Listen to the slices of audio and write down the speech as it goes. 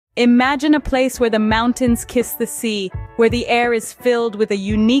Imagine a place where the mountains kiss the sea, where the air is filled with a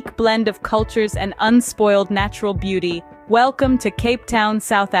unique blend of cultures and unspoiled natural beauty. Welcome to Cape Town,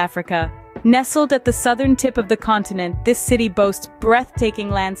 South Africa. Nestled at the southern tip of the continent, this city boasts breathtaking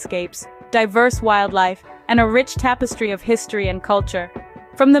landscapes, diverse wildlife, and a rich tapestry of history and culture.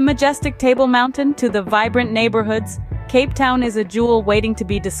 From the majestic Table Mountain to the vibrant neighborhoods, Cape Town is a jewel waiting to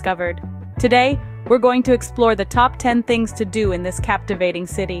be discovered. Today, we're going to explore the top 10 things to do in this captivating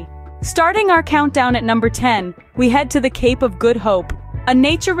city. Starting our countdown at number 10, we head to the Cape of Good Hope, a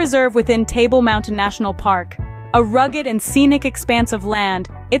nature reserve within Table Mountain National Park. A rugged and scenic expanse of land,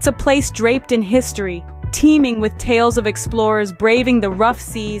 it's a place draped in history, teeming with tales of explorers braving the rough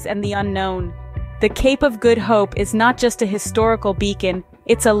seas and the unknown. The Cape of Good Hope is not just a historical beacon,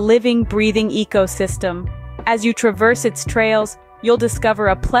 it's a living, breathing ecosystem. As you traverse its trails, you'll discover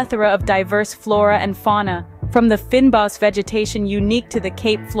a plethora of diverse flora and fauna, from the fynbos vegetation unique to the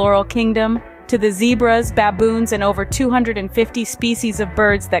Cape Floral Kingdom, to the zebras, baboons, and over 250 species of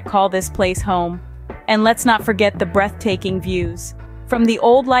birds that call this place home. And let's not forget the breathtaking views. From the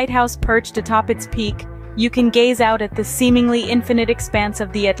old lighthouse perched atop its peak, you can gaze out at the seemingly infinite expanse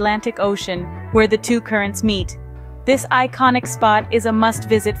of the Atlantic Ocean, where the two currents meet. This iconic spot is a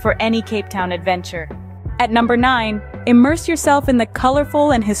must-visit for any Cape Town adventure. At number 9, immerse yourself in the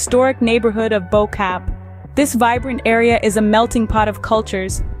colorful and historic neighborhood of Bo Kaap. This vibrant area is a melting pot of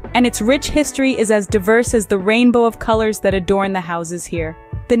cultures, and its rich history is as diverse as the rainbow of colors that adorn the houses here.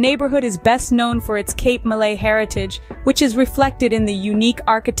 The neighborhood is best known for its Cape Malay heritage, which is reflected in the unique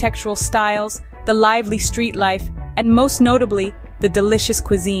architectural styles, the lively street life, and most notably, the delicious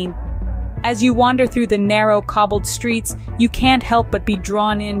cuisine. As you wander through the narrow, cobbled streets, you can't help but be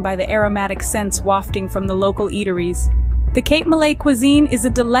drawn in by the aromatic scents wafting from the local eateries. The Cape Malay cuisine is a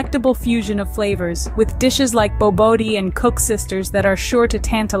delectable fusion of flavors, with dishes like bobodi and cook sisters that are sure to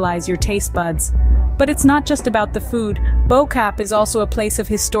tantalize your taste buds. But it's not just about the food. Bo Kaap is also a place of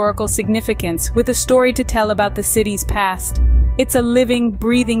historical significance, with a story to tell about the city's past. It's a living,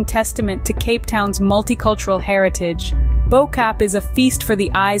 breathing testament to Cape Town's multicultural heritage. Bo Kaap is a feast for the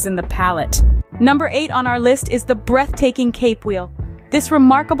eyes and the palate. Number 8 on our list is the breathtaking Cape Wheel. This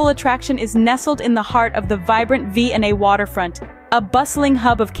remarkable attraction is nestled in the heart of the vibrant V&A waterfront, a bustling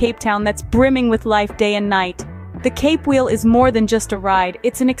hub of Cape Town that's brimming with life day and night. The Cape Wheel is more than just a ride,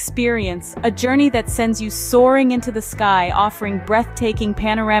 it's an experience, a journey that sends you soaring into the sky, offering breathtaking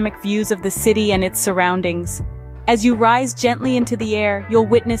panoramic views of the city and its surroundings. As you rise gently into the air, you'll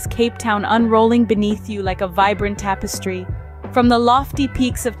witness Cape Town unrolling beneath you like a vibrant tapestry. From the lofty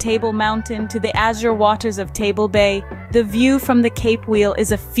peaks of Table Mountain to the azure waters of Table Bay, the view from the Cape Wheel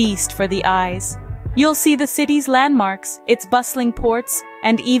is a feast for the eyes. You'll see the city's landmarks, its bustling ports,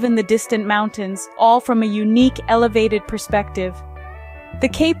 and even the distant mountains, all from a unique, elevated perspective. The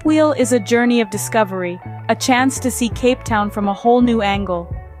Cape Wheel is a journey of discovery, a chance to see Cape Town from a whole new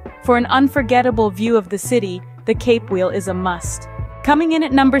angle. For an unforgettable view of the city, the Cape Wheel is a must. Coming in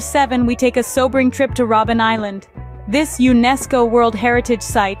at number 7, we take a sobering trip to Robben Island. This UNESCO World Heritage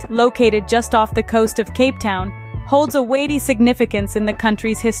Site, located just off the coast of Cape Town, holds a weighty significance in the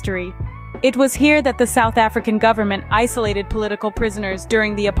country's history. It was here that the South African government isolated political prisoners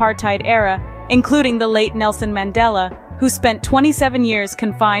during the apartheid era, including the late Nelson Mandela, who spent 27 years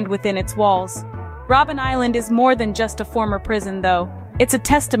confined within its walls. Robben Island is more than just a former prison, though. It's a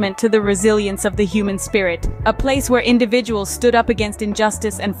testament to the resilience of the human spirit, a place where individuals stood up against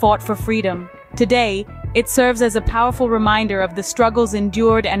injustice and fought for freedom. Today, it serves as a powerful reminder of the struggles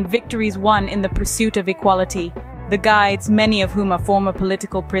endured and victories won in the pursuit of equality. The guides, many of whom are former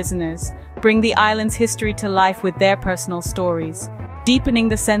political prisoners, bring the island's history to life with their personal stories, deepening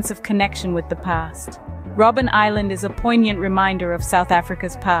the sense of connection with the past. Robben Island is a poignant reminder of South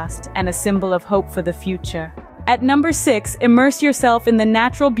Africa's past and a symbol of hope for the future. At number 6, immerse yourself in the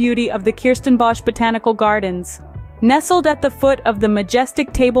natural beauty of the Stellenbosch Botanical Gardens. Nestled at the foot of the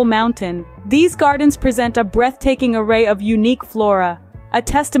majestic Table Mountain, these gardens present a breathtaking array of unique flora, a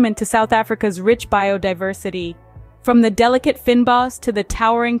testament to South Africa's rich biodiversity. From the delicate fynbos to the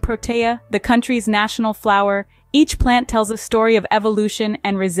towering protea, the country's national flower, each plant tells a story of evolution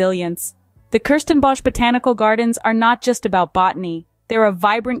and resilience. The Stellenbosch Botanical Gardens are not just about botany. They're a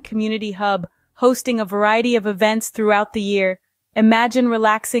vibrant community hub, hosting a variety of events throughout the year. Imagine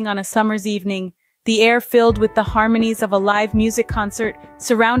relaxing on a summer's evening, the air filled with the harmonies of a live music concert,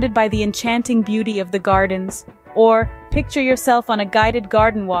 surrounded by the enchanting beauty of the gardens. Or picture yourself on a guided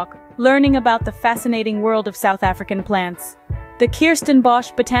garden walk, learning about the fascinating world of South African plants. The Stellenbosch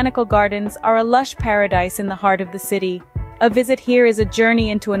Botanical Gardens are a lush paradise in the heart of the city. A visit here is a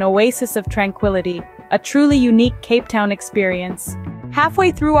journey into an oasis of tranquility, a truly unique Cape Town experience.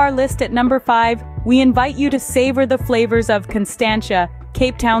 Halfway through our list at number 5, we invite you to savor the flavors of Constantia,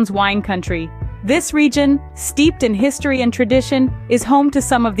 Cape Town's wine country. This region, steeped in history and tradition, is home to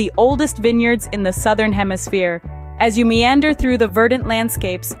some of the oldest vineyards in the Southern Hemisphere. As you meander through the verdant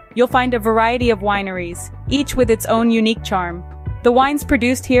landscapes, you'll find a variety of wineries, each with its own unique charm. The wines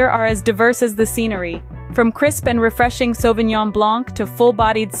produced here are as diverse as the scenery. From crisp and refreshing Sauvignon Blanc to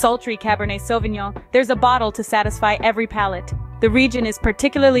full-bodied sultry Cabernet Sauvignon, there's a bottle to satisfy every palate. The region is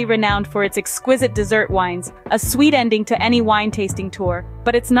particularly renowned for its exquisite dessert wines, a sweet ending to any wine tasting tour.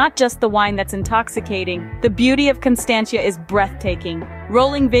 But it's not just the wine that's intoxicating. The beauty of Constantia is breathtaking.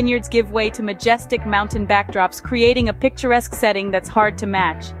 Rolling vineyards give way to majestic mountain backdrops, creating a picturesque setting that's hard to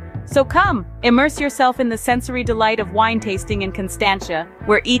match. So come, immerse yourself in the sensory delight of wine tasting in Constantia,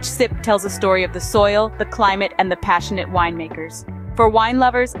 where each sip tells a story of the soil, the climate, and the passionate winemakers. For wine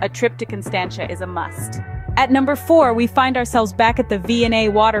lovers, a trip to Constantia is a must. At number 4, we find ourselves back at the V&A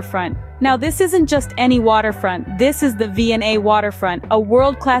waterfront. Now this isn't just any waterfront, this is the V&A waterfront, a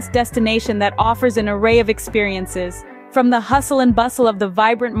world-class destination that offers an array of experiences. From the hustle and bustle of the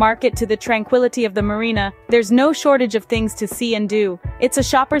vibrant market to the tranquility of the marina, there's no shortage of things to see and do. It's a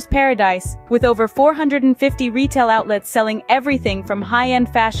shopper's paradise, with over 450 retail outlets selling everything from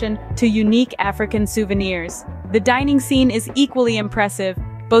high-end fashion to unique African souvenirs. The dining scene is equally impressive,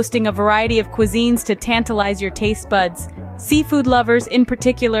 boasting a variety of cuisines to tantalize your taste buds. Seafood lovers, in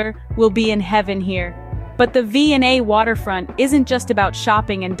particular, will be in heaven here. But the V&A waterfront isn't just about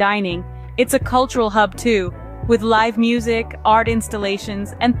shopping and dining, it's a cultural hub too, with live music, art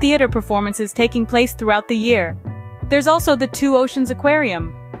installations, and theater performances taking place throughout the year. There's also the Two Oceans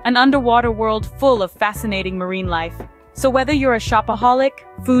Aquarium, an underwater world full of fascinating marine life. So whether you're a shopaholic,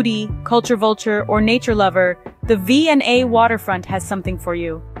 foodie, culture vulture, or nature lover, the V&A waterfront has something for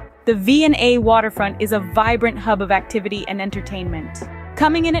you. The V&A waterfront is a vibrant hub of activity and entertainment.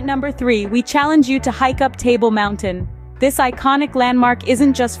 Coming in at number 3, we challenge you to hike up Table Mountain. This iconic landmark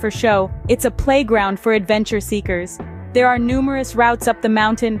isn't just for show, it's a playground for adventure seekers. There are numerous routes up the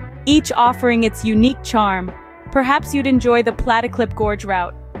mountain, each offering its unique charm. Perhaps you'd enjoy the Platyclip Gorge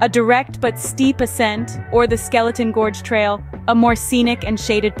route, a direct but steep ascent, or the Skeleton Gorge Trail, a more scenic and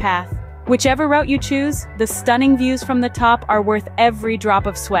shaded path. Whichever route you choose, the stunning views from the top are worth every drop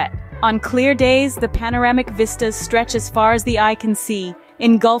of sweat. On clear days, the panoramic vistas stretch as far as the eye can see,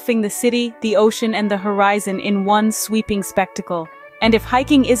 engulfing the city, the ocean, and the horizon in one sweeping spectacle. And if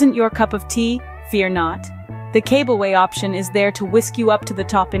hiking isn't your cup of tea, fear not. The cableway option is there to whisk you up to the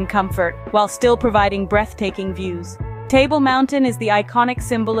top in comfort, while still providing breathtaking views. Table Mountain is the iconic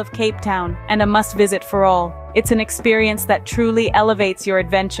symbol of Cape Town, and a must-visit for all. It's an experience that truly elevates your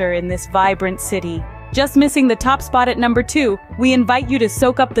adventure in this vibrant city. Just missing the top spot at number 2, we invite you to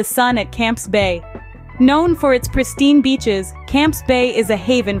soak up the sun at Camps Bay. Known for its pristine beaches, Camps Bay is a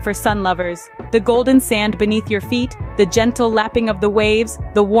haven for sun lovers. The golden sand beneath your feet, the gentle lapping of the waves,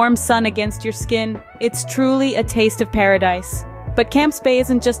 the warm sun against your skin, it's truly a taste of paradise. But Camps Bay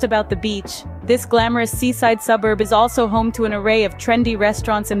isn't just about the beach. This glamorous seaside suburb is also home to an array of trendy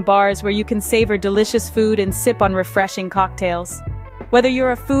restaurants and bars where you can savor delicious food and sip on refreshing cocktails. Whether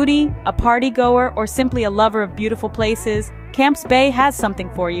you're a foodie, a party goer, or simply a lover of beautiful places, Camps Bay has something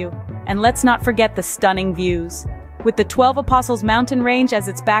for you. And let's not forget the stunning views. With the 12 Apostles mountain range as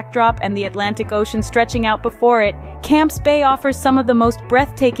its backdrop and the Atlantic Ocean stretching out before it, Camps Bay offers some of the most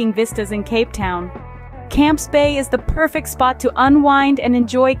breathtaking vistas in Cape Town. Camps Bay is the perfect spot to unwind and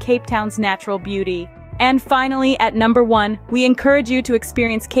enjoy Cape Town's natural beauty. And finally, at number 1, we encourage you to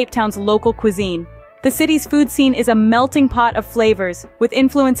experience Cape Town's local cuisine. The city's food scene is a melting pot of flavors, with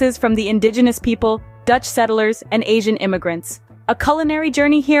influences from the indigenous people, Dutch settlers, and Asian immigrants. A culinary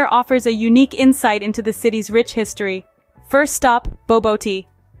journey here offers a unique insight into the city's rich history. First stop, Boboti.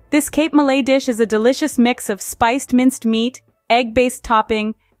 This Cape Malay dish is a delicious mix of spiced minced meat, egg-based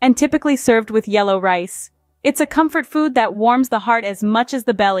topping, and typically served with yellow rice. It's a comfort food that warms the heart as much as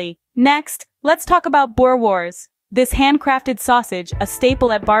the belly. Next, let's talk about boerewors. This handcrafted sausage, a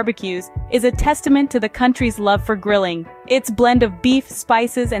staple at barbecues, is a testament to the country's love for grilling. Its blend of beef,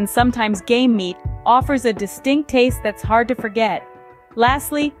 spices, and sometimes game meat offers a distinct taste that's hard to forget.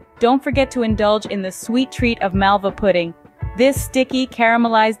 Lastly, don't forget to indulge in the sweet treat of malva pudding. This sticky,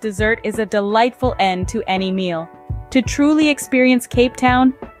 caramelized dessert is a delightful end to any meal. To truly experience Cape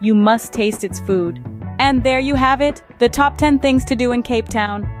Town, you must taste its food. And there you have it, the top 10 things to do in Cape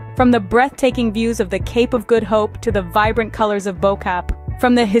Town. From the breathtaking views of the Cape of Good Hope to the vibrant colors of Bo-Kaap.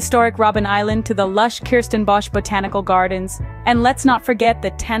 From the historic Robben Island to the lush Stellenbosch Botanical Gardens. And let's not forget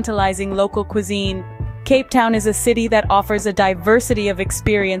the tantalizing local cuisine. Cape Town is a city that offers a diversity of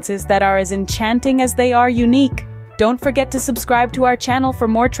experiences that are as enchanting as they are unique. Don't forget to subscribe to our channel for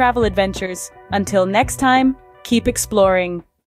more travel adventures. Until next time, keep exploring.